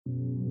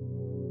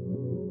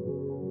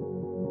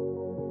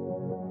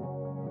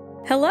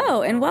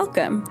Hello and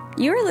welcome.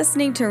 You are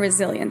listening to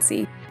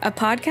Resiliency, a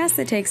podcast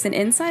that takes an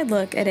inside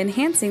look at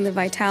enhancing the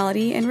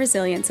vitality and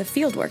resilience of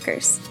field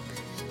workers.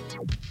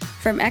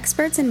 From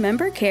experts in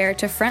member care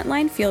to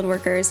frontline field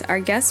workers, our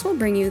guests will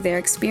bring you their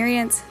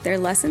experience, their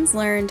lessons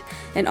learned,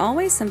 and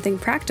always something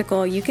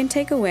practical you can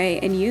take away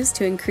and use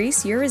to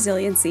increase your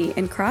resiliency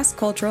in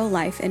cross-cultural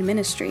life and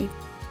ministry.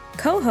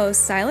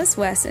 Co-hosts Silas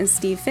West and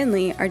Steve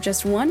Finley are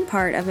just one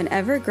part of an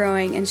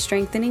ever-growing and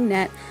strengthening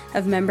net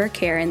of member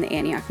care in the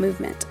Antioch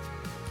movement.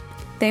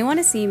 They want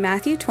to see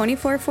Matthew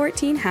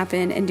 24:14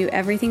 happen and do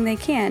everything they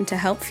can to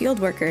help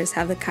field workers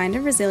have the kind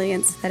of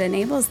resilience that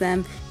enables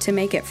them to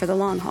make it for the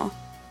long haul.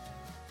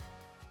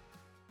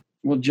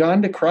 Well,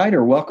 John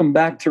DeCryder, welcome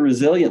back to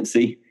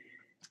Resiliency.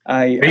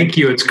 Thank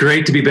you. It's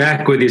great to be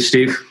back with you,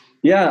 Steve.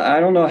 Yeah, I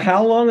don't know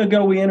how long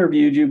ago we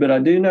interviewed you, but I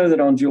do know that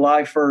on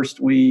July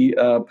 1st, we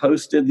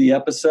posted the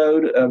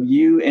episode of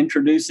you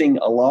introducing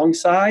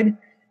Alongside.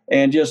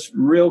 And just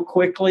real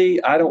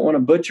quickly, I don't want to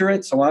butcher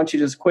it, so why don't you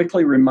just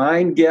quickly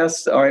remind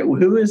guests, all right,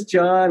 who is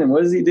John and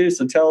what does he do?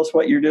 So tell us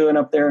what you're doing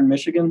up there in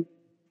Michigan.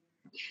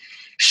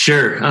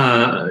 Sure.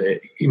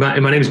 My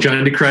name is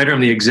John DeCryder.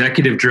 I'm the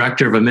executive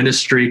director of a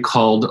ministry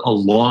called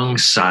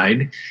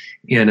Alongside.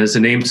 And as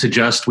the name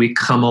suggests, we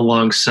come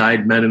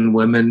alongside men and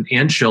women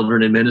and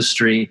children in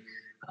ministry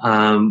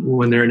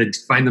when they're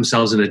find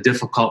themselves in a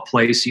difficult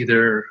place,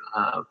 either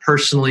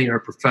personally or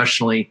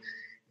professionally.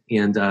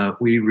 And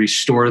we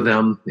restore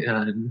them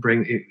and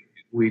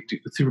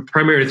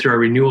primarily through our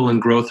renewal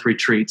and growth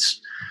retreats,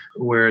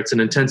 where it's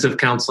an intensive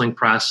counseling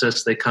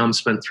process. They come,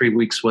 spend 3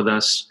 weeks with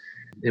us,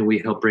 and we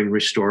help bring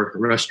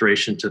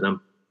restoration to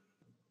them.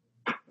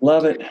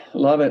 Love it.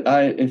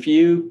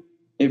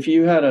 If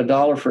you had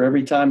 $1 for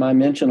every time I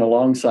mention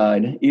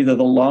Alongside, either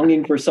the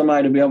longing for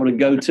somebody to be able to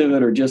go to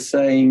it or just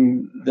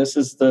saying this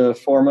is the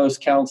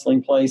foremost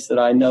counseling place that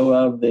I know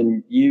of,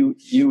 then you'd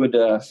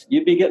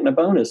be getting a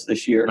bonus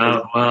this year.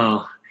 Oh,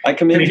 wow. I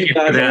commend you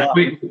guys a lot.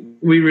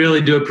 We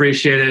really do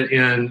appreciate it,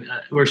 and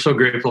we're so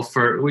grateful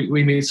for.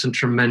 We meet some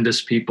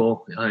tremendous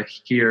people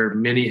here.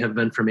 Many have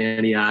been from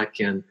Antioch,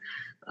 and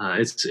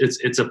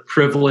it's a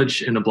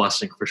privilege and a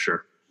blessing for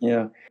sure.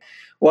 Yeah.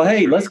 Well,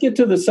 hey, let's get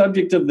to the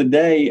subject of the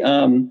day.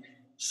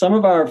 Some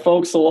of our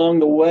folks along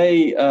the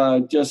way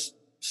just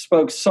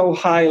spoke so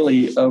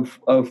highly of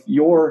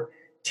your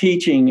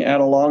teaching at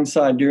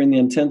Alongside during the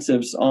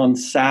intensives on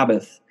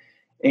Sabbath.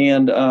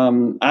 And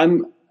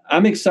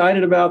I'm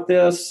excited about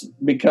this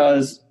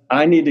because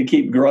I need to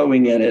keep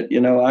growing in it.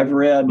 You know, I've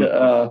read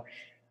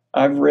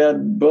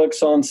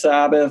books on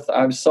Sabbath.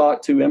 I've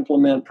sought to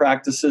implement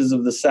practices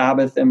of the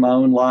Sabbath in my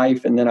own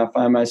life. And then I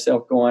find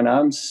myself going,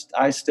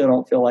 I still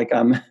don't feel like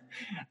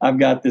I've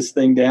got this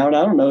thing down.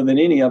 I don't know that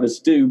any of us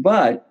do,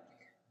 but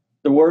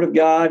the Word of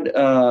God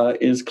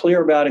is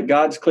clear about it.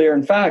 God's clear.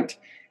 In fact,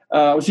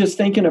 I was just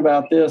thinking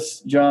about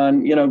this,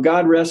 John. You know,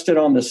 God rested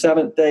on the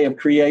seventh day of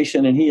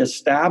creation, and He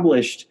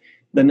established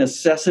the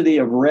necessity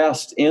of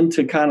rest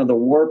into kind of the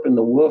warp and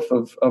the woof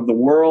of the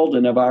world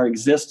and of our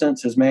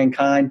existence as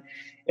mankind.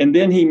 And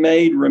then He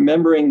made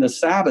remembering the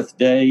Sabbath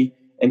day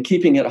and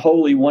keeping it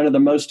holy one of the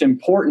most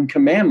important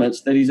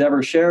commandments that He's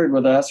ever shared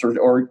with us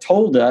or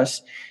told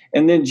us.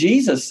 And then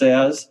Jesus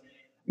says,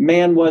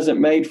 man wasn't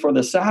made for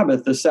the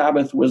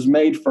Sabbath was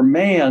made for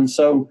man.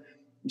 So,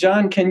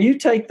 John, can you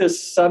take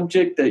this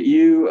subject that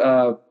you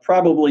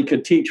probably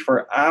could teach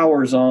for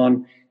hours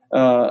on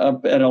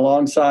up at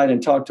Alongside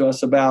and talk to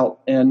us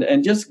about,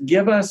 and just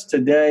give us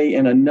today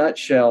in a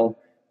nutshell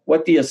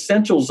what the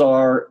essentials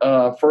are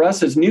for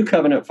us as New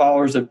Covenant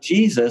followers of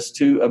Jesus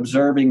to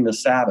observing the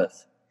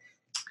Sabbath?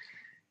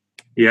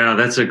 Yeah,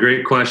 that's a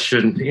great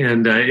question.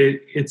 And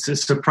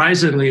it's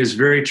surprisingly is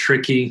very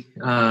tricky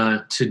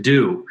to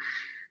do.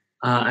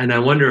 And I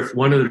wonder if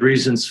one of the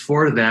reasons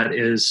for that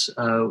is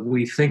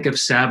we think of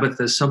Sabbath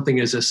as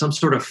something as some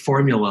sort of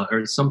formula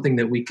or something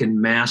that we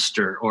can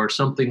master or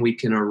something we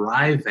can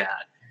arrive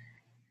at,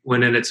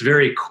 when at its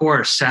very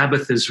core,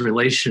 Sabbath is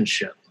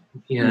relationship.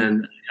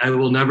 And I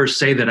will never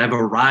say that I've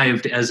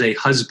arrived as a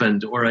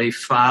husband or a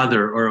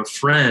father or a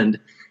friend.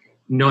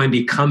 No, I'm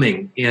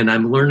becoming, and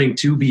I'm learning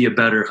to be a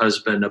better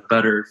husband, a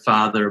better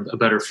father, a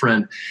better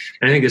friend.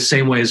 And I think the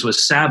same way as with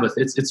Sabbath,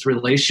 it's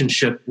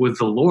relationship with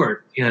the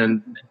Lord.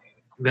 And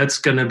that's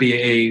going to be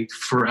a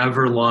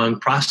forever long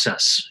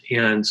process.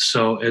 And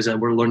so as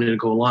we're learning to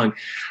go along,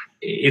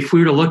 if we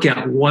were to look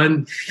at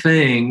one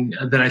thing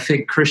that I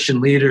think Christian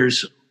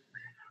leaders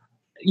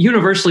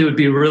universally would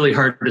be really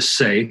hard to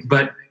say,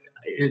 but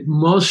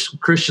most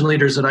Christian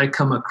leaders that I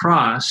come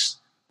across,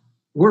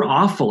 we're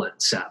awful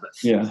at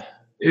Sabbath. Yeah.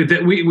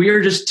 That we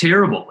are just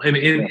terrible. I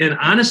mean, and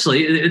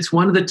honestly, it's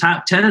one of the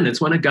top 10.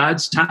 It's one of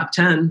God's top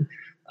 10.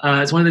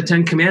 It's one of the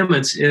 10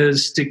 commandments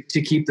is to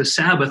keep the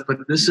Sabbath. But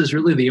this is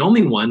really the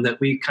only one that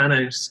we kind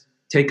of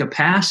take a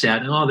pass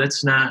at. Oh,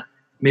 that's not,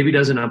 maybe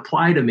doesn't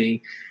apply to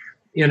me.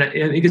 And I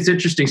think it's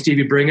interesting, Steve,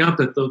 you bring up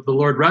that the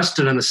Lord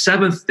rested on the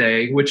seventh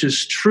day, which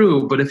is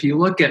true. But if you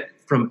look at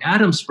from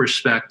Adam's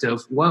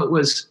perspective, what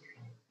was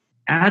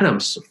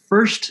Adam's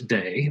first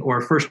day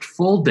or first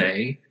full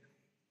day?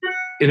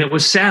 And it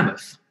was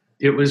Sabbath.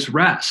 It was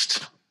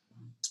rest.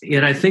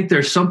 And I think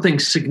there's something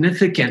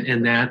significant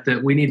in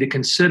that we need to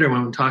consider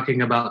when we're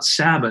talking about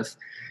Sabbath,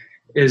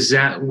 is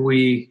that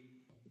we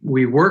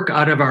work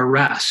out of our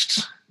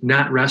rest,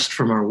 not rest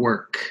from our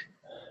work.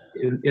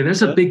 And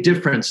there's a big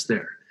difference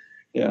there.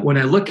 Yeah. When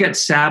I look at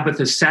Sabbath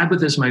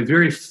is my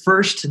very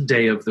first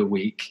day of the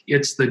week.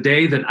 It's the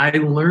day that I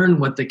learn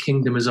what the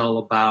kingdom is all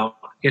about.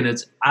 And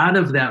it's out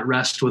of that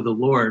rest with the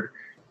Lord.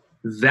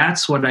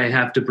 That's what I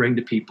have to bring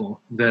to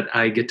people that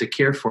I get to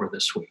care for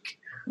this week.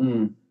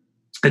 Mm.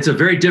 It's a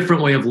very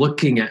different way of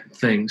looking at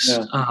things,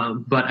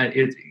 but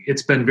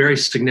it's been very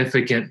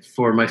significant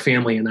for my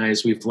family and I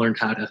as we've learned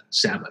how to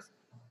Sabbath.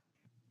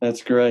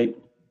 That's great.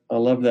 I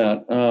love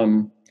that.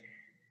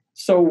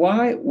 So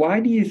why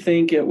do you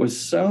think it was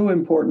so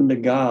important to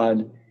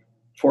God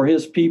for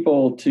his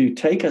people to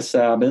take a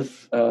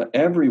Sabbath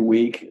every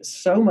week,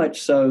 so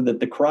much so that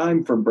the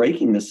crime for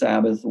breaking the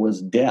Sabbath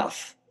was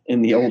death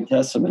in the Old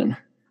Testament?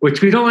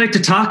 Which we don't like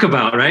to talk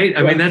about, right?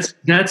 I mean, it's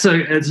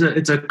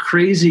a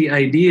crazy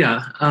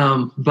idea,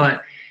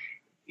 but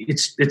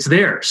it's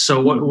there.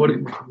 So what?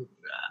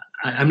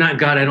 I'm not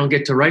God. I don't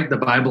get to write the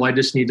Bible. I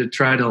just need to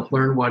try to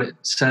learn what it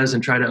says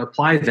and try to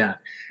apply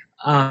that.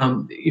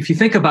 If you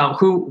think about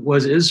who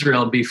was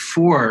Israel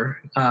before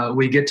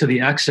we get to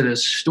the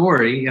Exodus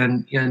story,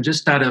 and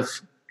just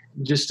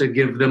to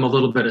give them a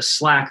little bit of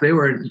slack, they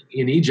were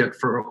in Egypt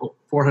for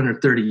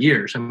 430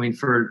 years. I mean,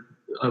 for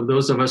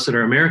those of us that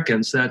are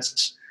Americans,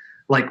 that's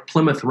like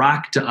Plymouth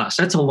Rock to us.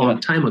 That's a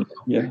long time ago.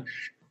 Yeah.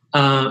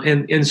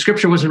 And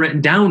scripture wasn't written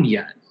down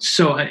yet.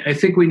 So I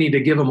think we need to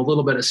give them a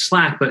little bit of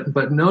slack,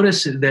 but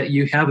notice that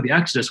you have the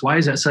Exodus. Why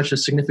is that such a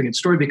significant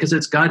story? Because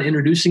it's God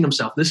introducing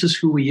himself. This is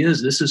who he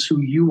is. This is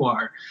who you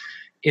are.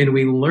 And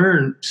we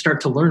start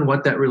to learn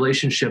what that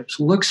relationship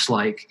looks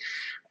like.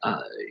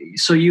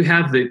 So you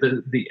have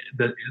the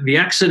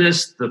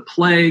Exodus, the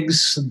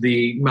plagues,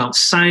 the Mount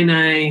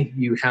Sinai,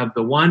 you have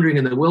the wandering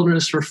in the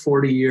wilderness for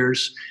 40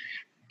 years.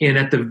 And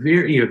at the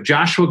have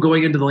Joshua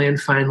going into the land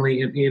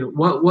finally. And,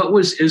 what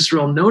was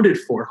Israel noted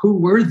for? Who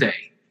were they?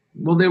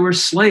 Well, they were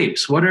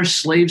slaves. What are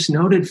slaves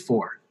noted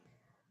for?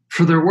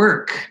 For their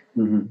work.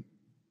 Mm-hmm.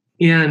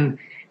 And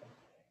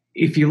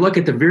if you look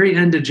at the very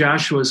end of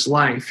Joshua's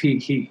life,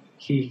 he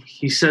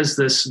says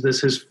this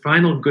his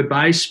final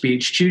goodbye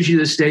speech: "Choose you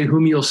this day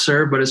whom you'll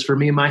serve, but as for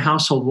me and my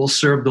household, we'll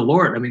serve the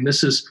Lord." I mean,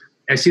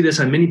 I see this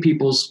on many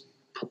people's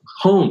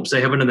homes.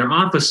 They have it in their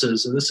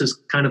offices, and this is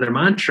kind of their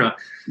mantra.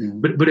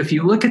 Mm-hmm. But if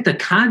you look at the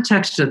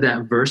context of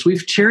that verse,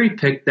 we've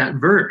cherry-picked that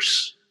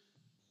verse.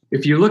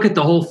 If you look at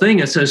the whole thing,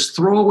 it says,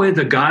 "Throw away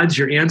the gods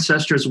your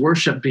ancestors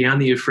worshiped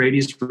beyond the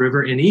Euphrates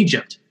River in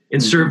Egypt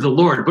and serve the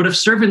Lord. But if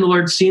serving the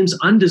Lord seems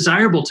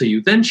undesirable to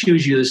you, then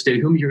choose you this day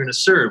whom you're going to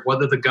serve,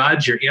 whether the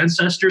gods your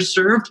ancestors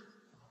served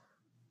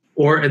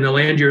or in the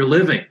land you're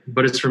living.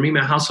 But it's for me and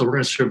my household, we're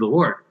going to serve the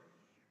Lord."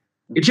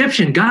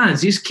 Egyptian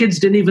gods, these kids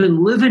didn't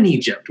even live in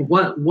Egypt.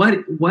 What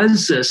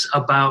was this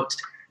about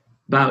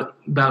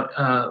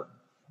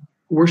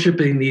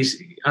worshiping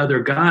these other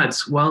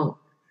gods? Well,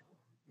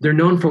 they're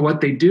known for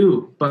what they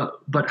do,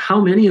 but how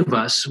many of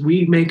us,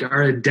 we make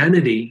our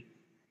identity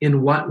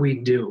in what we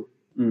do?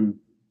 Mm.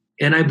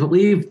 And I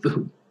believe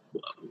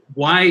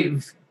why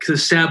the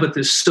Sabbath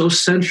is so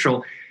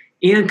central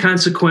and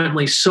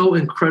consequently so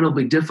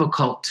incredibly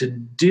difficult to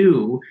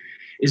do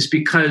is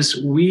because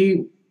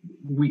we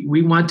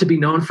want to be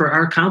known for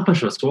our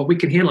accomplishments, what we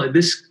can handle.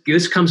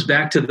 This comes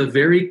back to the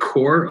very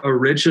core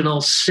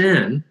original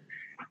sin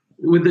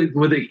with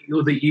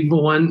the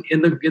evil one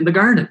in the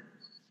garden.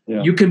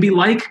 Yeah. You can be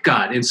like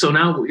God, and so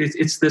now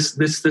it's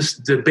this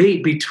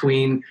debate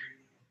between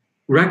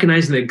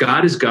recognizing that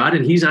God is God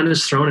and He's on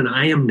His throne and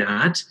I am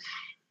not,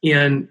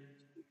 and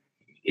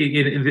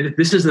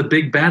this is the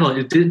big battle.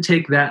 It didn't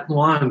take that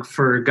long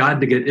for God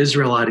to get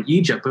Israel out of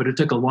Egypt, but it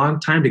took a long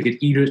time to get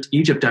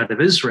Egypt out of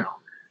Israel.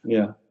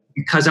 Yeah.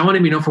 Because I want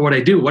to be known for what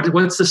I do.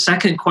 What's the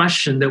second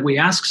question that we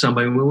ask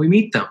somebody when we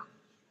meet them?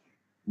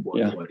 What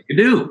do you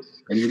do?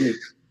 What do you do?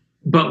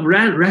 But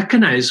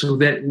recognize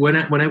that when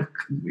I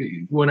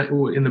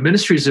in the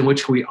ministries in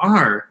which we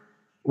are,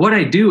 what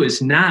I do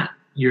is not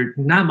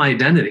my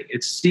identity.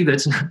 It's Steve.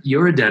 That's not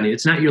your identity.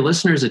 It's not your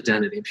listener's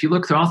identity. If you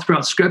look all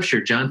throughout Scripture,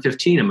 John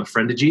 15, I'm a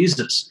friend of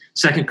Jesus.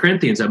 2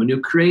 Corinthians, I'm a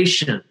new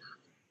creation.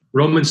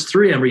 Romans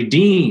 3, I'm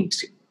redeemed.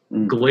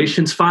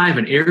 Galatians 5,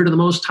 an heir to the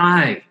Most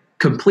High.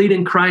 Complete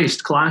in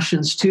Christ.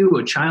 Colossians 2,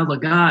 a child of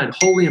God,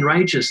 holy and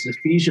righteous.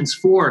 Ephesians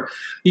 4.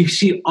 You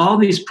see all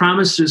these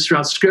promises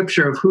throughout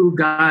Scripture of who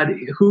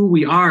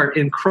we are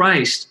in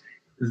Christ.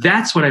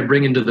 That's what I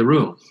bring into the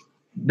room,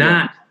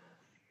 not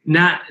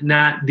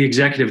the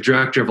executive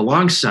director of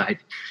Alongside.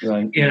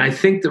 Right. And I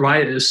think why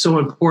it is so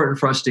important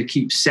for us to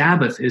keep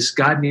Sabbath is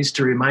God needs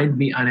to remind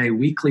me on a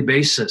weekly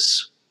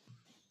basis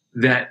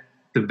that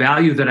the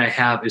value that I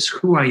have is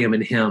who I am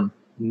in Him,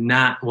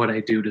 not what I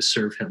do to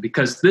serve Him.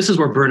 Because this is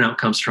where burnout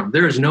comes from.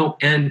 There is no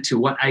end to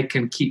what I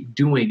can keep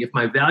doing. If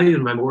my value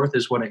and my worth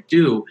is what I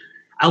do,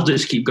 I'll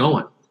just keep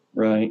going.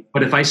 Right.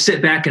 But if I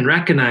sit back and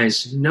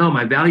recognize, no,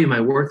 my value,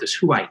 my worth is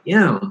who I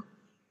am,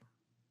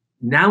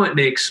 now it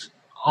makes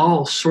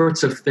all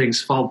sorts of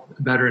things fall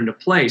better into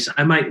place.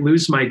 I might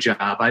lose my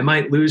job. I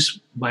might lose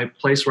my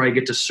place where I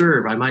get to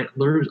serve. I might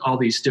lose all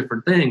these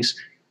different things.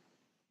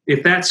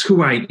 If that's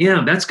who I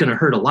am, that's going to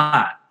hurt a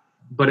lot.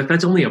 But if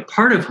that's only a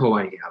part of who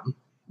I am,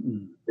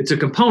 it's a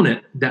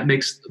component that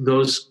makes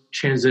those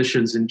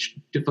transitions and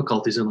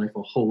difficulties in life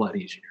a whole lot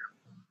easier.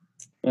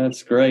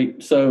 That's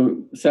great.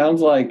 So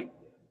sounds like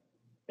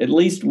at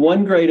least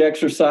one great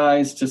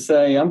exercise to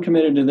say, I'm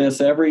committed to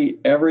this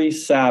every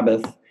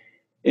Sabbath,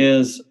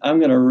 is I'm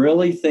going to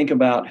really think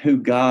about who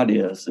God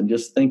is and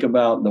just think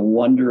about the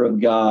wonder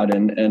of God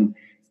and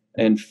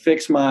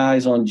fix my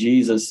eyes on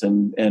Jesus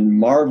and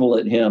marvel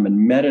at him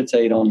and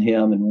meditate on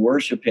him and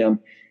worship him.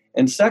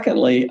 And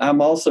secondly,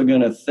 I'm also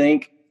going to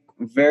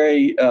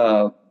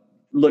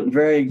look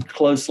very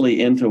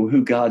closely into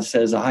who God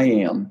says I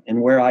am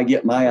and where I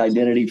get my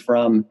identity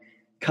from,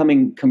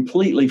 coming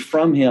completely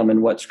from him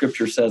and what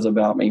Scripture says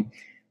about me.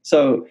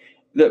 So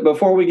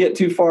before we get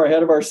too far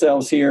ahead of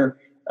ourselves here,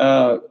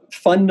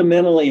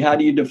 fundamentally, how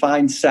do you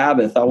define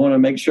Sabbath? I want to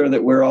make sure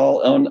that we're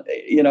all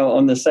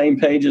on the same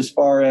page as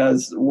far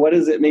as what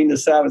does it mean to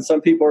Sabbath.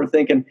 Some people are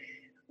thinking,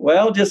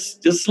 well,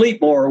 just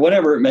sleep more or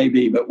whatever it may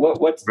be. But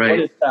what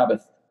is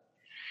Sabbath?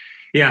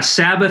 Yeah,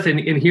 Sabbath, and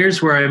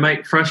here's where I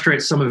might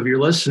frustrate some of your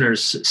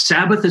listeners.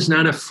 Sabbath is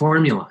not a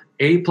formula.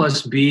 A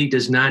plus B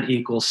does not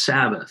equal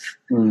Sabbath.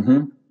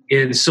 Mm-hmm.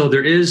 And so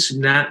there is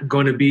not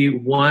going to be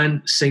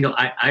one single,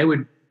 I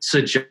would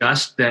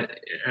suggest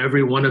that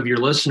every one of your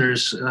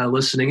listeners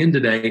listening in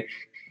today,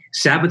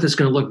 Sabbath is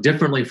going to look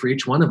differently for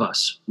each one of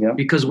us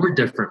because we're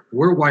different.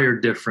 We're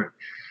wired different.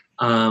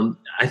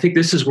 I think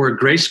this is where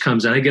grace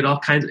comes in. I get all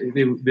kinds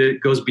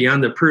it goes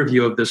beyond the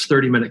purview of this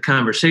 30-minute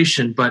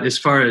conversation. But as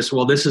far as,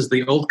 well, this is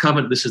the old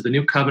covenant, this is the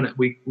new covenant,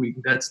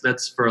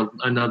 that's for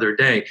another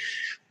day.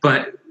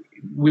 But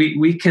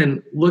we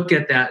can look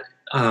at that.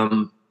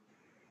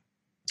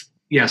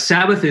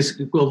 Sabbath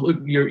is, well, look,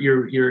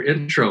 your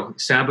intro.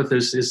 Sabbath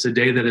is the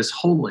day that is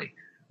holy.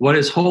 What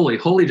is holy?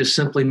 Holy just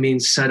simply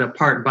means set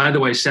apart. By the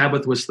way,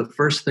 Sabbath was the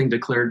first thing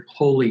declared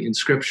holy in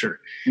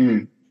Scripture.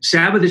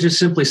 Sabbath is just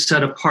simply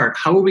set apart.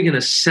 How are we going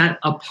to set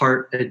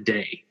apart a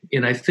day?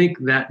 And I think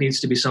that needs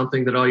to be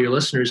something that all your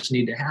listeners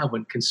need to have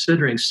when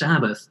considering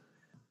Sabbath.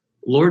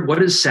 Lord, what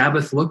does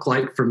Sabbath look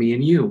like for me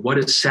and you? What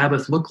does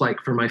Sabbath look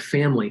like for my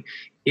family?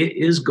 It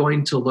is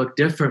going to look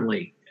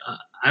differently.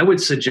 I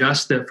would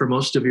suggest that for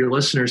most of your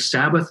listeners,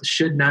 Sabbath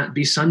should not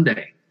be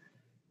Sunday.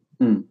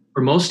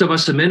 For most of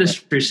us in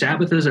ministry,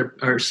 Sabbath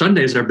or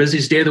Sunday is our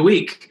busiest day of the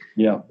week.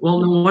 Yeah. Well,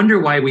 no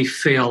wonder why we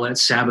fail at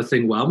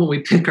Sabbathing well when we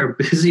pick our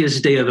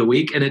busiest day of the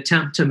week and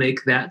attempt to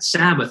make that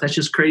Sabbath. That's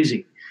just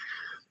crazy.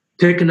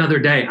 Pick another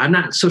day. I'm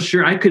not so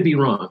sure. I could be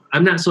wrong.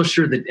 I'm not so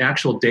sure that the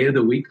actual day of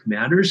the week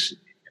matters.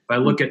 If I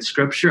look at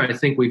Scripture, I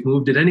think we've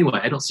moved it anyway.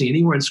 I don't see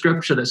anywhere in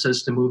Scripture that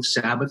says to move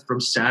Sabbath from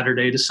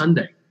Saturday to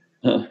Sunday.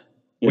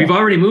 We've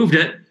already moved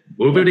it.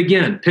 Move it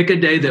again. Pick a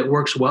day that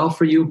works well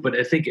for you, but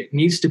I think it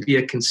needs to be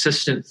a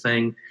consistent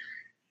thing.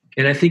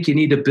 And I think you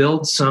need to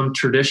build some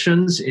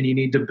traditions and you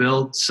need to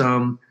build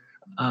some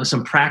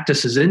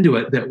practices into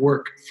it that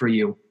work for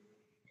you.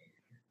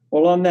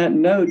 Well, on that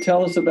note,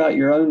 tell us about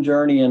your own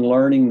journey in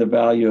learning the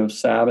value of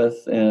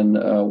Sabbath and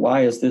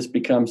why has this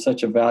become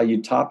such a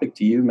valued topic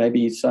to you?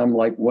 Maybe some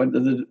like what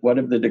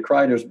have the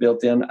Decriters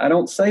built in? I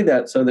don't say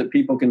that so that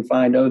people can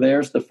find,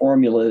 there's the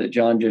formula that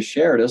John just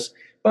shared us.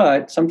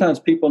 But sometimes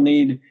people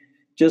need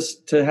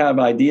just to have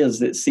ideas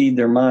that seed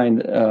their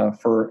mind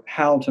for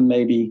how to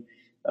maybe,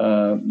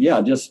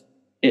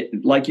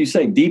 like you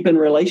say, deepen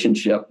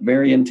relationship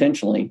very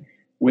intentionally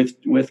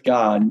with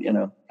God,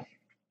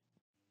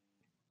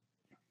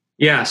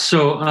 Yeah.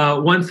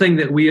 So one thing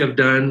that we have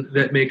done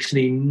that makes an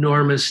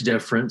enormous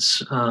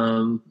difference,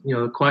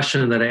 the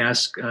question that I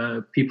ask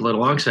people at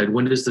alongside,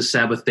 when does the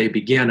Sabbath day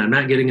begin? I'm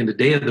not getting into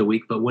day of the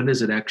week, but when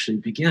does it actually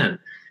begin?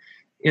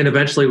 And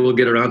eventually we'll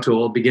get around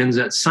to, it begins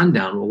at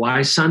sundown. Well,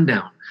 why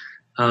sundown?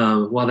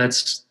 Well,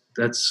 that's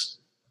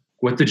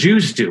what the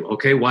Jews do.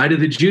 Okay, why do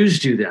the Jews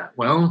do that?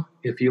 Well,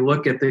 if you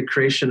look at the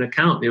creation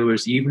account, there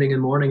was evening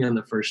and morning on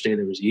the first day.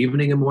 There was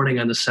evening and morning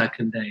on the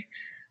second day.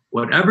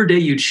 Whatever day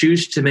you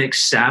choose to make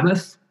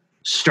Sabbath,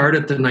 start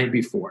it the night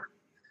before.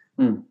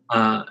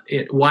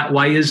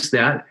 Why is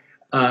that?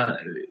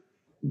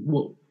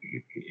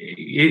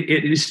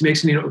 It just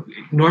makes an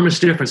enormous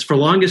difference. For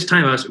the longest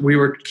time, we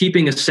were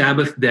keeping a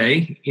Sabbath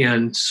day,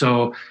 and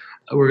so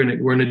we're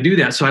gonna do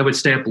that. So I would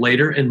stay up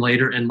later and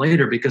later and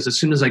later because as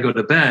soon as I go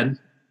to bed,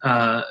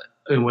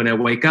 and when I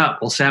wake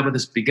up, well, Sabbath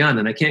has begun,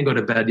 and I can't go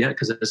to bed yet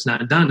because it's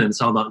not done, and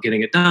it's all about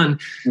getting it done.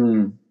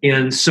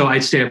 And so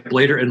I'd stay up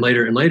later and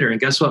later and later. And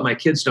guess what? My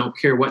kids don't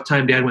care what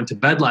time Dad went to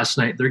bed last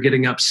night. They're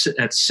getting up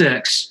at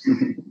 6,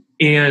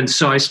 and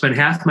so I spent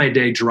half my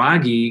day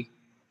groggy,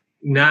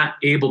 not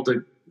able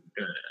to.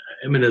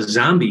 I'm in a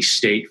zombie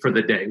state for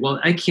the day. Well,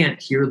 I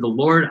can't hear the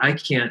Lord.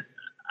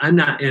 I'm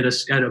not at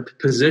a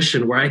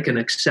position where I can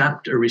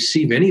accept or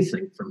receive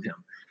anything from him.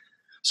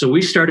 So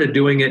we started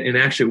doing it, and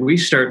actually we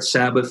start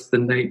Sabbath the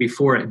night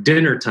before at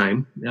dinner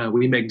time.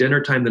 We make dinner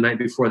time the night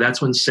before.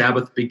 That's when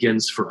Sabbath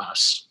begins for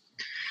us.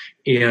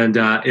 And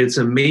it's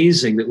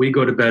amazing that we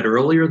go to bed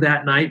earlier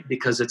that night,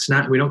 because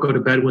we don't go to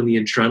bed when the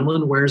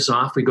adrenaline wears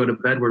off. We go to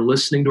bed, we're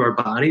listening to our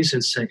bodies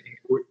and saying,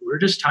 we're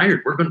just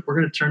tired. We're going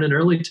to turn in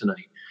early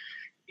tonight.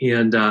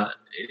 And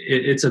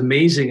it's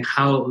amazing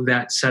how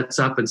that sets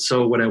up. And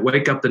so when I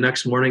wake up the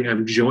next morning,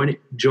 I'm joining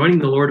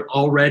the Lord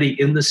already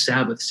in the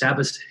Sabbath.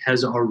 Sabbath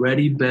has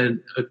already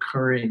been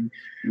occurring.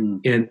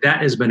 And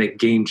that has been a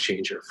game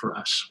changer for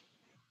us.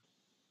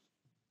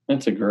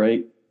 That's a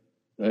great,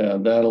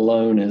 that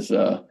alone is,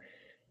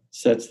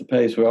 sets the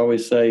pace. We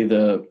always say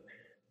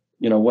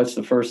what's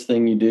the first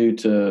thing you do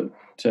to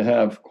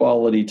have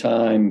quality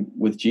time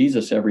with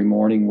Jesus every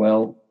morning?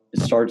 Well, it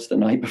starts the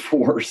night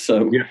before.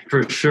 So yeah,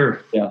 for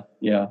sure.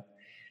 Yeah.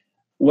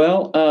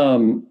 Well,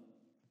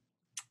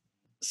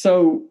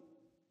 so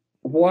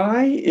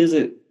why is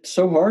it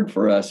so hard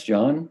for us,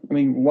 John? I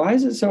mean, why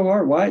is it so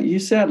hard? Why, you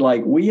said,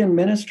 like, we in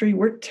ministry,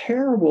 we're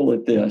terrible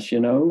at this,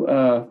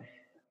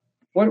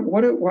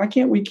 why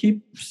can't we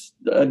keep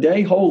a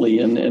day holy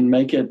and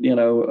make it,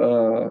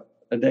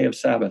 a day of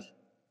Sabbath?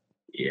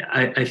 Yeah,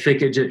 I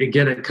think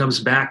it comes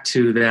back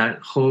to that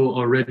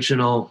whole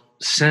original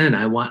sin.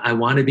 I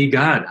want to be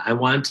God. I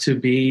want to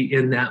be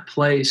in that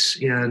place.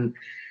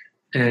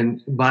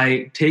 And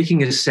by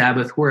taking a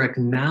Sabbath, we're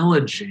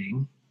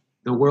acknowledging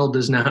the world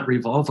does not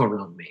revolve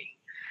around me.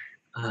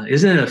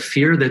 Isn't it a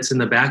fear that's in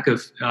the back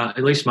of,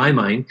 at least my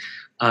mind?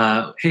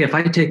 Hey, if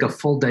I take a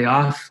full day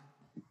off,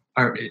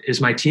 is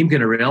my team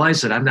going to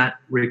realize that I'm not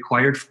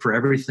required for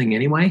everything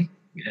anyway?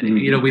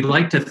 Mm-hmm. We'd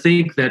like to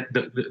think that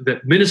the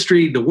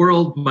ministry, the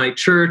world, my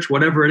church,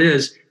 whatever it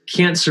is,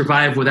 can't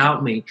survive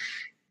without me.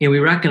 And we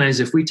recognize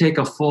if we take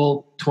a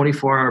full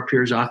 24-hour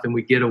period off and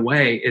we get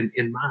away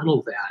and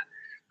model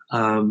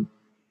that,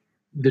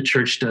 the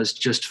church does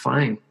just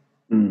fine.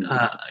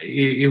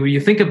 You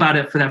think about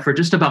it for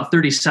just about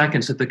 30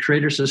 seconds, that the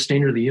creator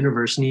sustainer of the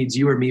universe needs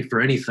you or me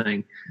for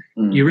anything.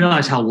 You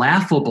realize how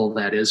laughable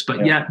that is.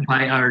 But yet,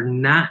 by our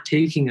not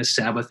taking a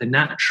Sabbath and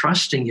not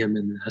trusting him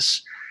in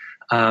this,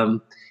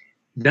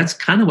 that's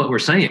kind of what we're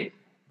saying.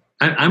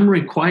 I'm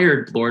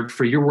required, Lord,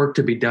 for your work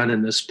to be done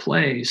in this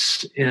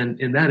place.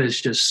 And that is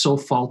just so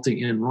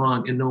faulty and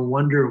wrong. And no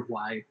wonder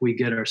why we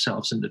get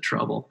ourselves into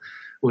trouble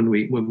when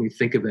we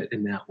think of it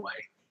in that way.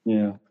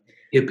 Yeah.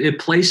 It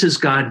places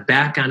God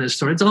back on his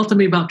throne. It's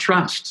ultimately about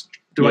trust.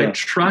 Do I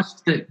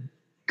trust that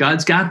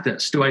God's got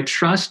this? Do I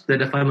trust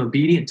that if I'm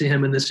obedient to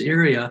him in this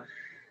area,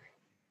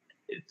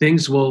 he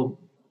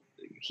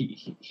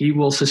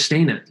will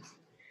sustain it?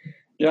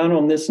 John,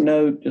 on this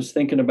note, just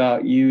thinking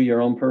about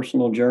your own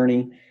personal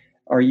journey,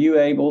 are you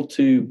able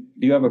to,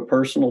 do you have a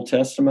personal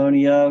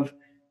testimony of,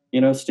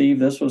 Steve,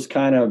 this was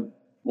kind of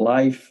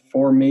life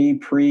for me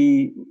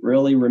pre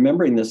really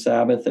remembering the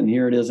Sabbath, and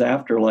here it is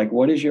after? Like,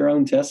 what is your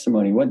own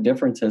testimony? What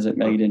difference has it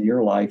made in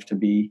your life to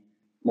be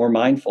more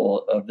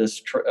mindful of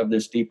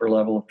this deeper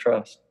level of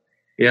trust?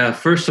 Yeah,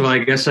 first of all, I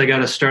guess I got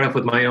to start off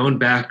with my own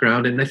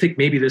background, and I think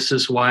maybe this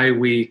is why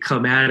we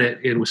come at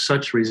it with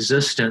such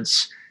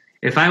resistance.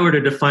 If I were to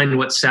define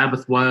what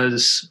Sabbath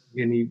was,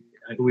 and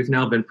we've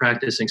now been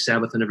practicing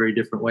Sabbath in a very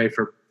different way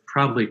for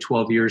probably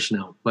 12 years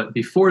now, but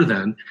before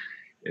then,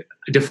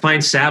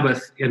 define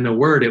Sabbath in a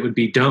word, it would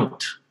be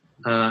don't.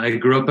 I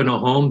grew up in a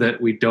home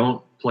that we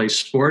don't play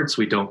sports,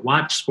 we don't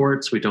watch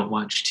sports, we don't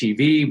watch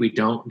TV, we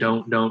don't.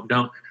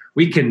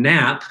 We can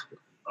nap.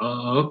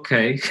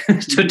 Okay, to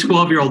a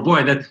 12-year-old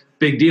boy, that's a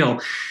big deal.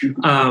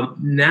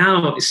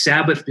 Now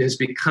Sabbath has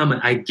become,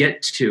 I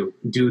get to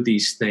do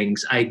these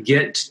things. I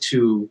get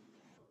to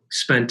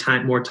spend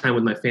more time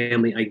with my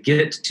family. I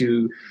get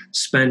to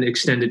spend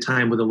extended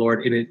time with the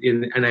Lord,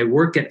 and I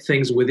work at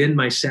things within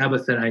my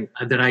Sabbath that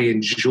I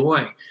enjoy.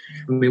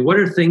 I mean, what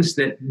are things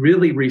that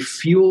really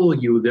refuel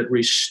you, that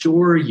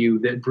restore you,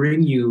 that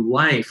bring you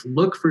life?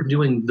 Look for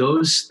doing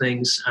those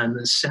things on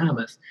the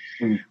Sabbath.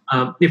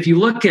 If you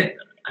look at,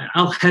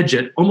 I'll hedge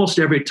it, almost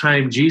every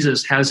time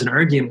Jesus has an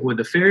argument with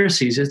the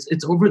Pharisees,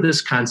 it's over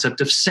this concept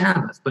of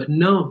Sabbath. But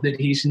know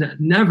that he's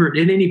never at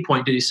any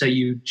point did he say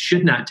you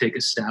should not take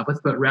a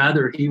Sabbath, but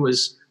rather he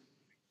was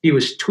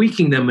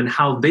tweaking them in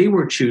how they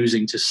were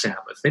choosing to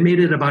Sabbath. They made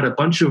it about a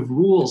bunch of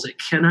rules. It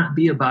cannot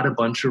be about a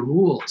bunch of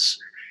rules,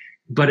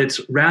 but it's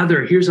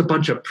rather, here's a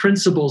bunch of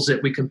principles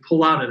that we can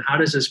pull out, and how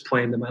does this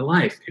play into my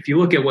life? If you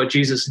look at what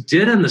Jesus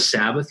did on the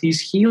Sabbath,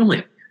 he's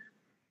healing.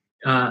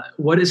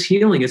 What is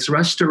healing? It's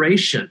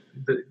restoration.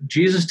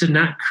 Jesus did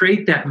not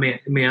create that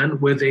man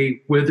with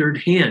a withered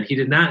hand. He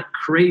did not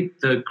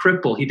create the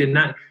cripple.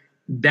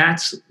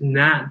 That's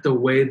not the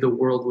way the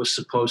world was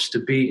supposed to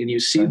be. And you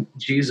see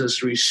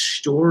Jesus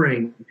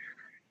restoring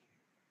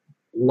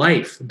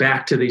life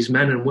back to these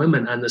men and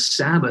women on the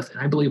Sabbath.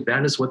 And I believe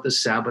that is what the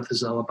Sabbath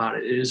is all about.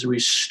 It is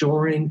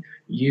restoring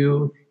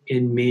you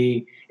and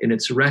me, and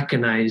it's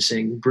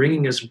recognizing,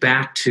 bringing us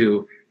back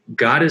to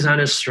God is on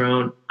his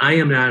throne. I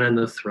am not on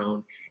the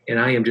throne. And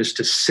I am just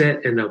to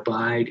sit and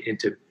abide and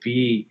to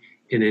be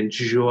and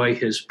enjoy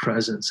his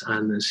presence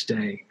on this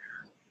day.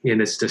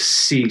 And it's to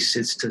cease.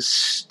 It's to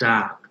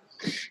stop.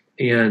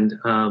 And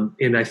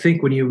I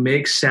think when you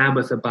make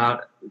Sabbath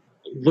about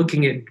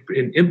looking at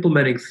and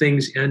implementing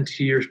things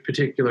into your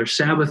particular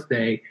Sabbath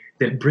day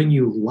that bring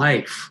you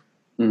life,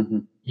 Mm-hmm.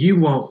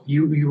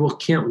 you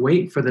can't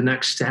wait for the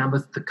next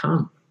Sabbath to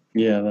come.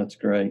 Yeah, that's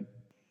great.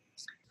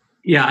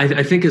 Yeah,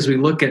 I think as we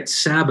look at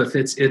Sabbath,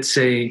 it's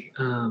a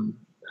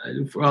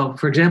well,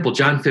 for example,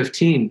 John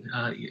 15.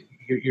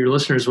 Your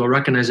listeners will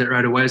recognize it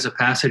right away as a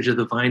passage of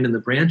the vine and the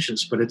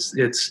branches, but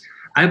it's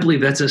I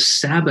believe that's a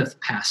Sabbath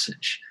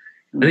passage.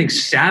 I think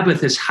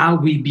Sabbath is how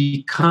we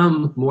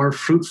become more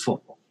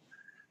fruitful.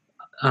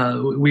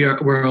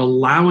 We're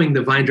allowing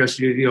the vine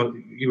dresser.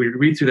 You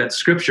read through that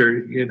scripture,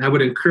 and I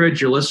would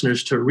encourage your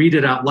listeners to read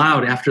it out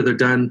loud after they're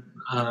done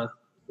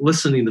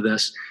listening to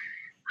this.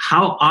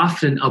 How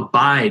often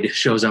abide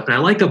shows up, and I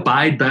like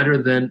abide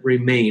better than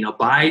remain.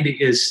 Abide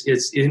is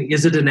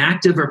it an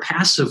active or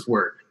passive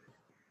word?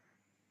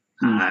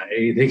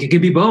 I think it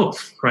can be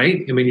both,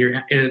 right? I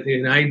mean,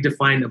 and I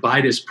define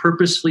abide as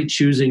purposely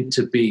choosing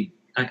to be.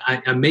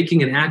 I'm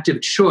making an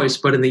active choice,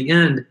 but in the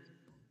end,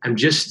 I'm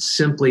just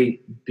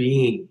simply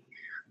being.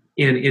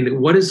 And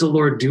what is the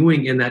Lord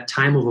doing in that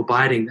time of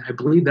abiding? I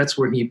believe that's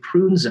where He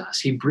prunes us.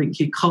 He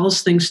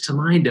calls things to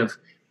mind of,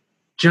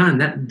 John,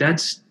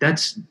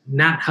 that's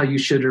not how you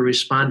should have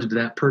responded to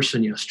that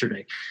person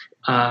yesterday.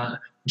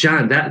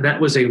 John, that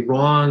was a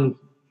wrong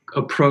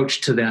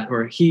approach to that.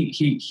 Or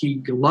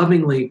he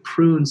lovingly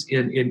prunes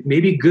in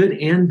maybe good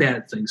and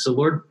bad things. The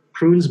Lord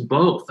prunes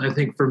both. I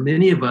think for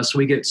many of us,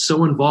 we get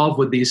so involved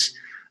with these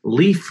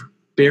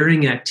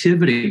leaf-bearing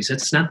activities.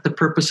 That's not the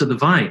purpose of the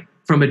vine.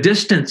 From a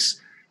distance,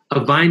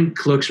 a vine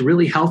looks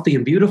really healthy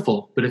and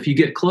beautiful, but if you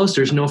get close,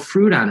 there's no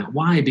fruit on it.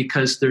 Why?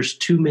 Because there's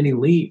too many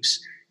leaves.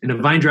 And a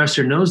vine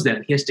dresser knows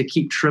that. He has to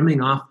keep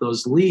trimming off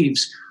those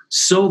leaves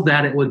so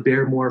that it would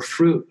bear more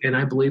fruit. And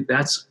I believe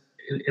that's,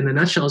 in a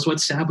nutshell, is what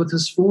Sabbath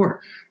is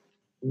for.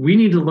 We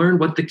need to learn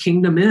what the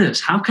kingdom is.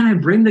 How can I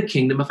bring the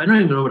kingdom if I don't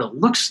even know what it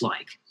looks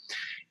like?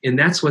 And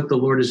that's what the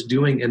Lord is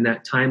doing in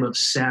that time of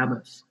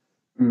Sabbath.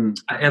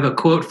 I have a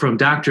quote from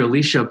Dr.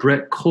 Alicia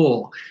Britt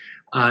Cole,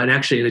 and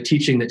actually in a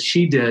teaching that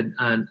she did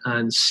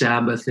on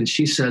Sabbath. And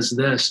she says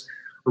this: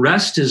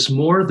 rest is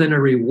more than a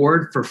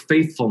reward for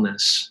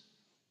faithfulness,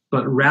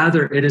 but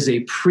rather it is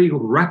a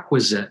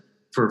prerequisite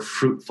for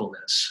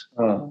fruitfulness.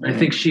 I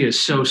think she is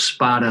so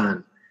spot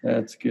on.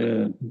 That's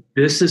good.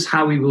 This is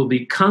how we will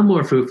become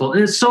more fruitful.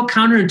 And it's so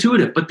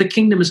counterintuitive, but the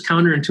kingdom is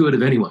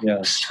counterintuitive anyway.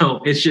 Yeah.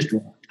 So it's just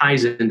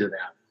ties into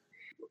that.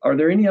 Are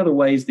there any other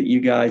ways that you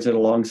guys at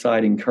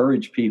Alongside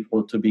encourage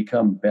people to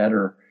become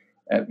better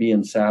at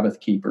being Sabbath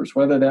keepers,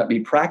 whether that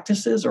be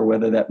practices or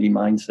whether that be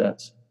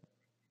mindsets?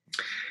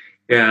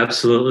 Yeah,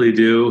 absolutely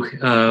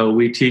do.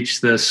 We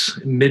teach this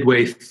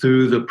midway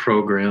through the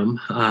program,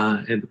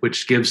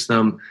 which gives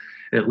them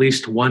at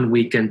least one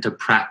weekend to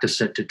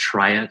practice it, to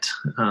try it.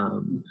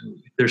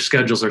 Their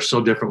schedules are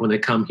so different when they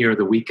come here.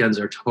 The weekends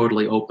are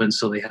totally open,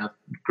 so they have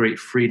great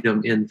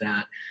freedom in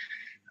that.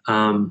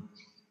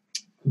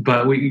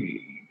 But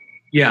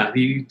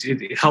you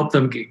help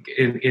them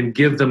and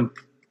give them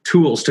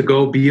tools to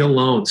go be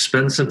alone,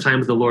 spend some time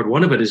with the Lord.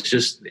 One of it is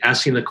just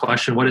asking the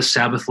question, what does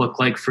Sabbath look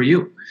like for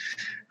you?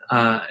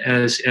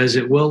 As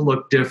it will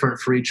look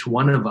different for each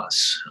one of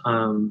us.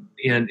 And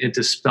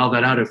to spell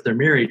that out, if they're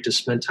married, to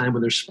spend time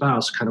with their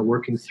spouse, kind of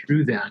working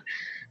through that.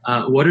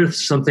 What are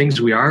some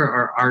things we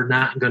are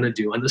not going to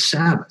do on the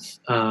Sabbath?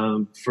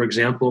 For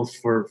example,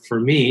 for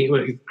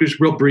me, just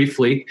real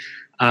briefly,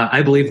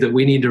 I believe that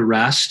we need to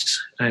rest.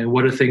 And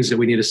what are things that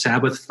we need a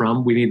Sabbath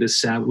from? We need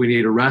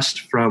to rest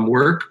from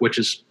work, which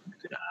is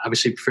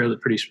obviously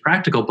pretty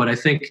practical. But I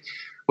think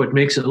what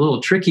makes it a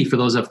little tricky for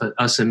those of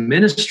us in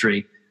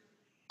ministry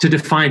to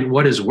define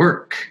what is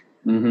work.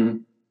 Mm-hmm.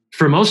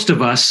 For most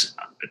of us,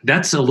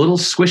 that's a little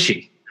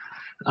squishy.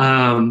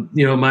 My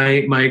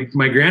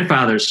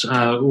grandfathers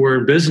were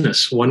in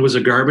business. One was a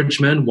garbage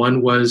man.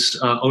 One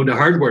owned a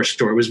hardware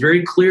store. It was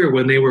very clear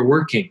when they were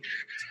working.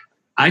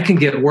 I can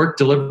get work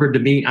delivered to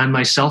me on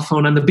my cell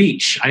phone on the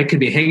beach. I can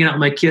be hanging out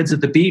with my kids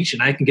at the beach,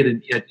 and I can get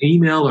an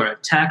email or a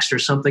text or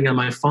something on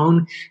my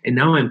phone, and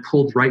now I'm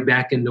pulled right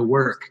back into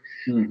work.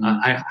 Mm-hmm.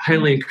 I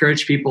highly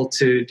encourage people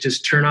to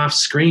just turn off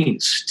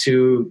screens,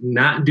 to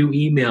not do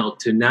email,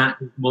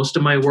 most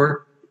of my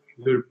work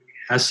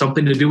has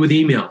something to do with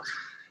email.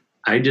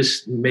 I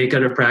just make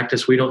it a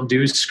practice. We don't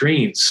do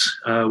screens.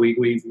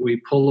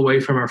 We pull away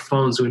from our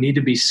phones. We need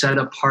to be set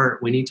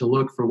apart. We need to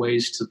look for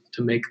ways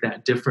to make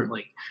that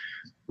differently,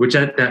 which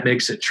that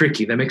makes it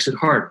tricky. That makes it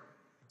hard.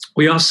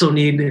 We also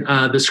need,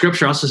 the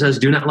scripture also says,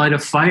 do not light a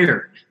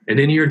fire in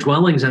any of your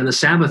dwellings on the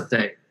Sabbath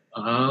day.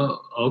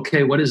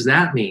 Okay, what does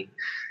that mean?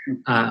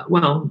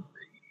 Well,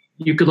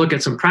 you could look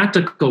at some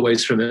practical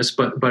ways from this,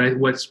 but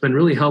what's been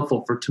really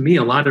helpful to me,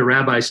 a lot of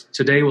rabbis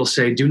today will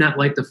say, do not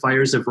light the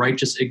fires of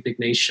righteous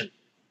indignation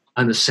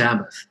on the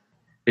Sabbath.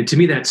 And to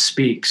me, that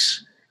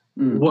speaks.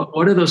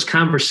 What are those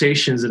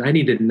conversations that I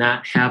need to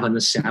not have on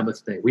the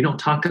Sabbath day? We don't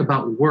talk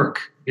about work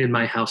in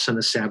my house on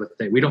the Sabbath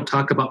day. We don't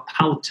talk about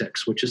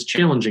politics, which is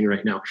challenging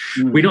right now.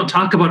 Mm. We don't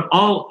talk about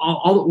all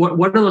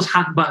what are those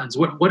hot buttons?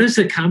 What is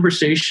the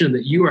conversation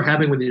that you are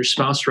having with your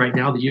spouse right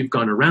now that you've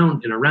gone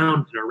around and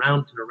around and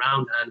around and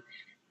around on?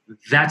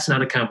 That's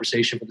not a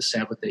conversation for the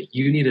Sabbath day.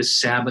 You need a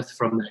Sabbath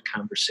from that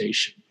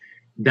conversation.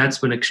 That's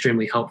been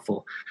extremely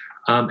helpful.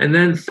 And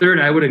then third,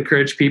 I would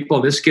encourage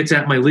people, this gets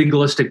at my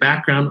legalistic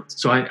background,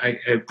 so I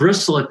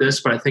bristle at this,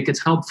 but I think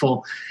it's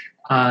helpful.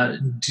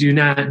 Do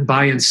not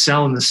buy and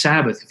sell on the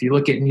Sabbath. If you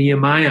look at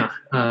Nehemiah,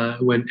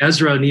 when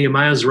Ezra and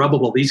Nehemiah,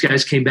 Zerubbabel, these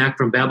guys came back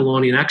from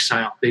Babylonian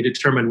exile, they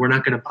determined we're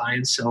not going to buy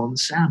and sell on the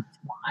Sabbath.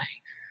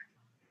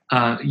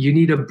 Why? You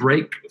need a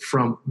break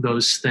from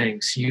those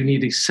things. You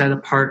need to set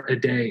apart a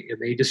day, and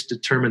they just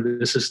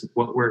determined this is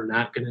what we're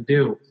not going to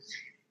do.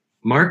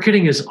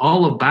 Marketing is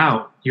all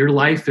about your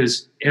life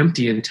is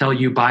empty until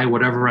you buy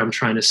whatever I'm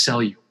trying to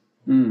sell you.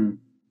 Mm.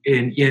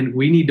 And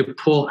we need to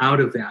pull out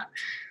of that.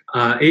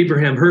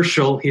 Abraham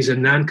Herschel, he's a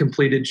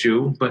non-completed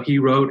Jew, but he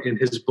wrote in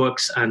his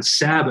books on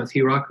Sabbath,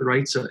 he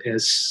writes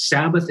as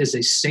Sabbath is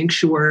a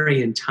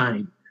sanctuary in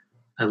time.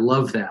 I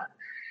love that.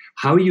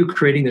 How are you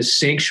creating a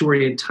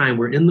sanctuary in time?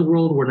 We're in the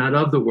world, we're not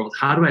of the world.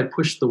 How do I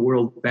push the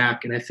world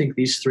back? And I think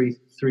these three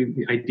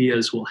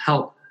ideas will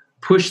help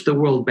push the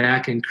world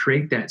back and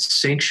create that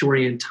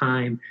sanctuary in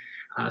time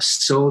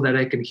so that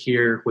I can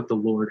hear what the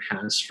Lord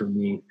has for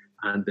me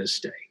on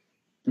this day.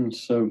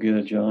 It's so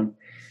good, John.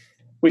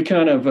 We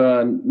kind of,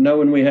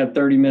 knowing we had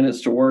 30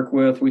 minutes to work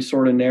with, we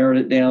sort of narrowed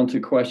it down to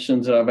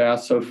questions that I've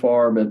asked so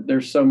far, but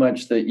there's so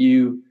much that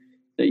you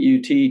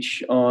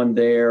teach on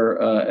there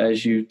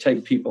as you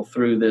take people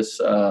through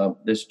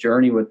this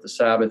journey with the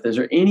Sabbath. Is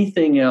there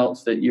anything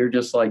else that you're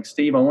just like,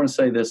 Steve, I want to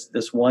say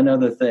this one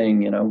other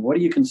thing, what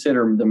do you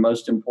consider the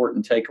most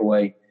important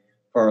takeaway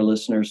for our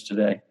listeners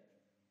today?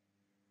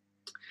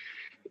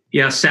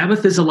 Yeah,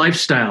 Sabbath is a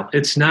lifestyle.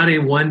 It's not a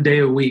one day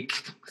a week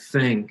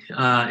thing.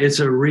 It's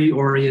a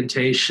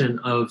reorientation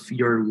of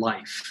your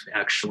life,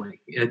 actually.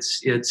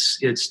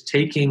 It's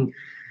taking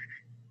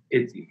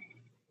it.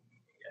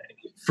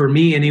 For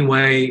me,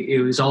 anyway, it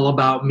was all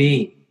about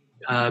me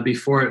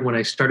before it. When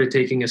I started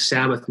taking a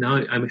Sabbath, now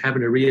I'm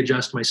having to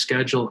readjust my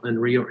schedule and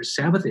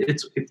Sabbath.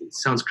 It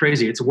sounds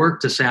crazy. It's work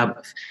to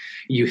Sabbath.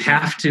 You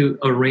have to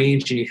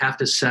arrange and you have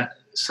to set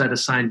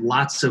aside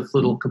lots of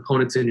little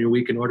components in your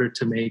week in order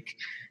to make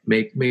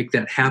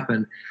that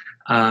happen.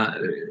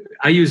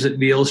 I use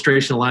the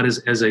illustration a lot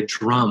as a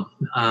drum,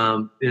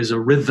 as a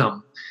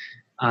rhythm.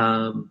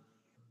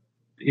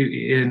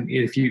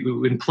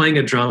 In playing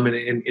a drum, and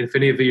if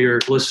any of your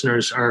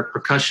listeners are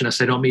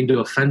percussionists, I don't mean to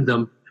offend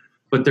them,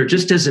 but there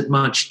just isn't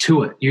much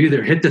to it. You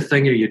either hit the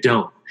thing or you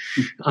don't.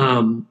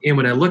 And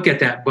when I look at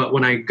that, but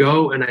when I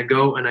go and I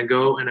go and I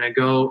go and I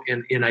go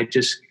and I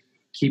just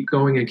keep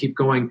going and keep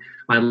going,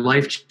 my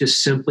life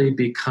just simply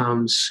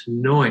becomes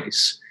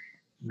noise.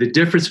 The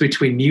difference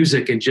between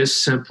music and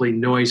just simply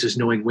noise is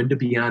knowing when to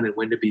be on and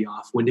when to be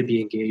off, when to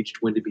be engaged,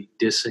 when to be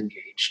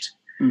disengaged.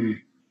 Mm.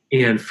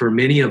 And for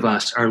many of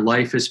us, our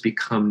life has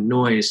become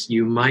noise.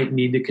 You might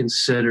need to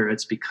consider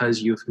it's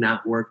because you've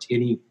not worked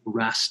any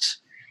rest,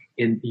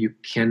 and you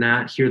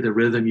cannot hear the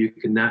rhythm. You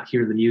cannot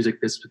hear the music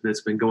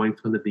that's been going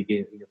from the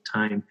beginning of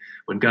time.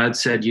 When God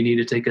said you need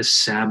to take a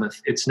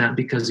Sabbath, it's not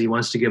because he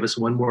wants to give us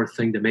one more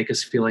thing to make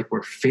us feel like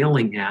we're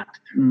failing at.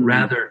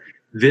 Rather,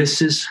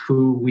 this is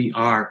who we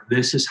are.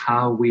 This is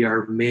how we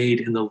are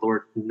made, and the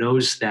Lord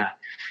knows that.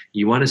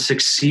 You want to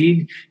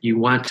succeed. You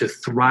want to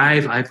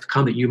thrive. I've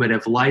come that you might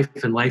have life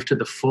and life to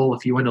the full.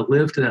 If you want to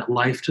live to that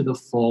life to the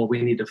full,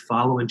 we need to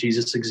follow in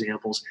Jesus'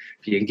 examples.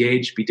 Be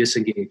engaged, be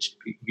disengaged.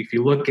 If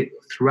you look at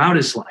throughout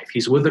his life,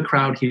 he's with the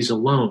crowd, he's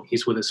alone,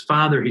 he's with his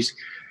Father, he's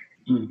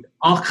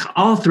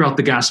all throughout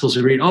the Gospels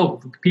we read,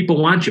 people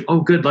want you.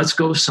 Oh, good, let's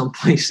go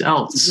someplace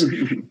else.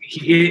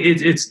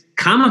 It's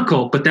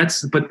comical, but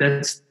that's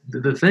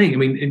the thing. I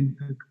mean,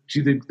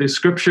 the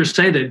scriptures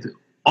say that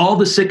all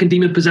the sick and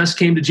demon-possessed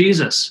came to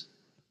Jesus,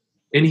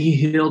 and he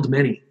healed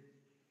many.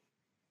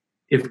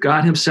 If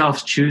God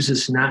himself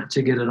chooses not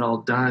to get it all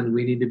done,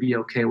 we need to be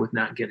okay with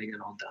not getting it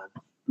all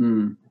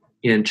done.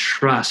 And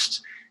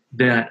trust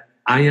that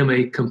I am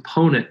a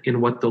component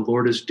in what the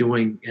Lord is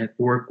doing at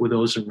work with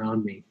those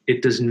around me.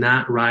 It does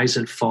not rise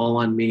and fall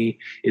on me.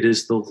 It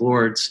is the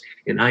Lord's,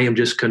 and I am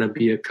just going to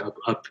be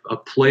a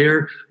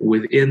player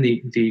within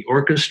the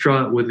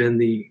orchestra, within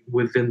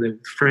the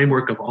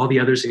framework of all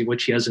the others in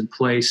which he has in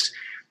place.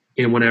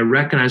 And when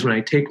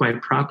I take my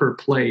proper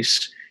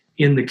place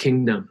in the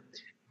kingdom,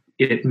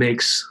 it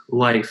makes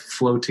life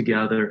flow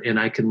together, and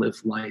I can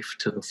live life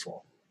to the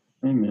full.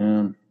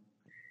 Amen.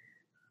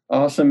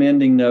 Awesome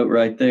ending note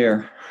right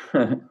there.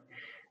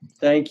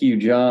 Thank you,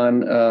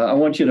 John. I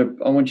want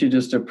you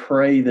just to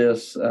pray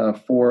this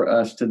for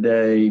us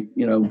today.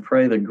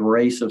 Pray the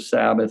grace of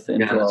Sabbath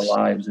into our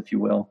lives, if you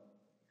will.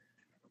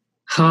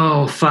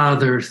 Oh,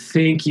 Father,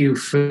 thank you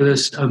for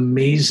this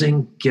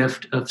amazing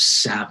gift of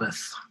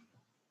Sabbath.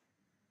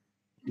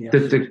 Yes.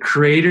 That the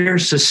creator,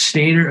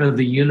 sustainer of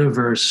the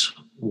universe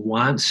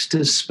wants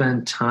to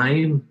spend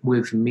time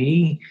with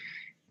me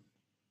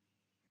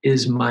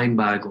is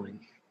mind-boggling.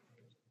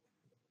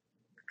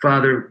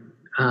 Father,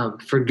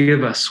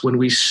 forgive us when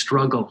we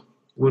struggle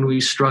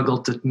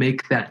to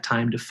make that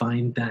time, to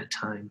find that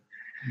time.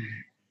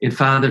 And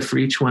Father, for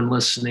each one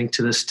listening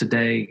to this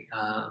today,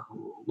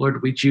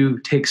 Lord, would you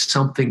take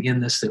something in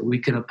this that we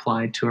can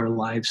apply to our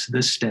lives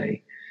this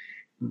day?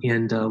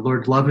 And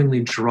Lord,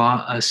 lovingly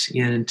draw us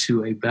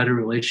into a better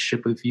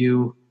relationship with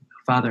you.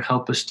 Father,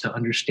 help us to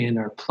understand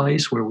our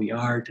place where we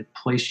are, to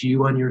place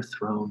you on your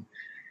throne.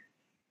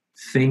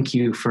 Thank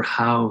you for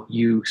how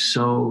you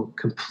so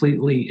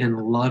completely and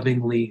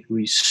lovingly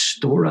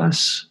restore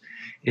us,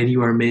 and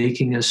you are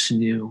making us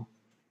new.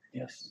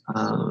 Yes.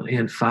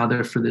 And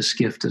Father, for this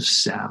gift of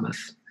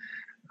Sabbath.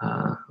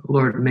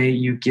 Lord, may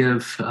you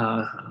give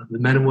the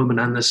men and women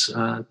on this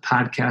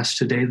podcast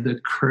today the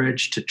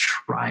courage to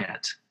try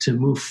it, to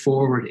move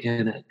forward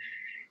in it.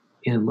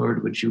 And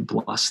Lord, would you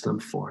bless them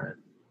for it?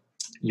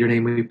 In your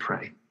name we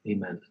pray.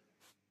 Amen.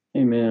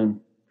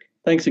 Amen.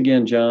 Thanks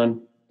again,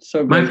 John.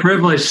 So My great.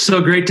 privilege.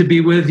 So great to be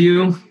with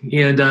you,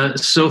 and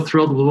so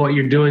thrilled with what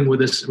you're doing with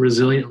this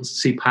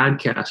Resiliency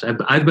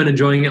podcast. I've been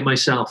enjoying it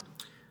myself.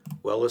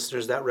 Well,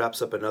 listeners, that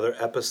wraps up another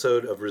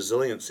episode of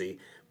Resiliency.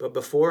 But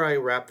before I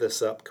wrap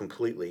this up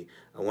completely,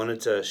 I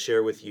wanted to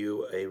share with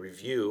you a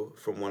review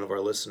from one of our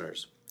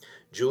listeners.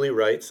 Julie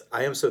writes,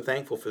 "I am so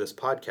thankful for this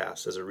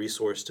podcast as a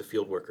resource to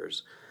field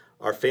workers.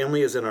 Our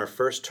family is in our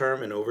first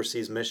term in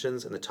overseas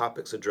missions, and the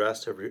topics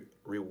addressed have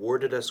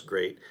rewarded us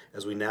great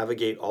as we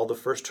navigate all the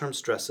first term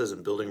stresses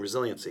in building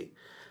resiliency.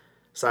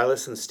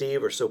 Silas and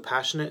Steve are so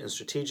passionate and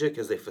strategic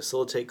as they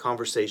facilitate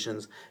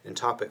conversations and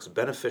topics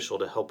beneficial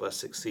to help us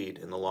succeed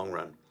in the long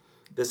run.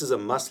 This is a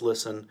must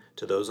listen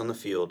to those on the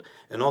field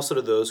and also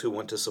to those who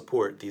want to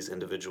support these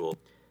individuals."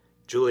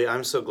 Julie,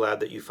 I'm so glad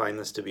that you find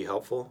this to be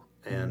helpful,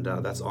 and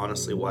that's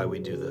honestly why we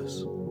do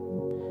this.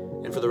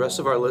 And for the rest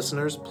of our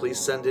listeners, please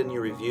send in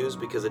your reviews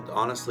because it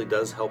honestly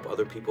does help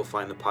other people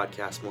find the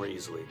podcast more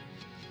easily.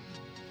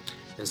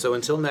 And so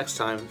until next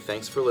time,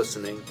 thanks for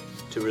listening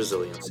to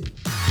Resiliency.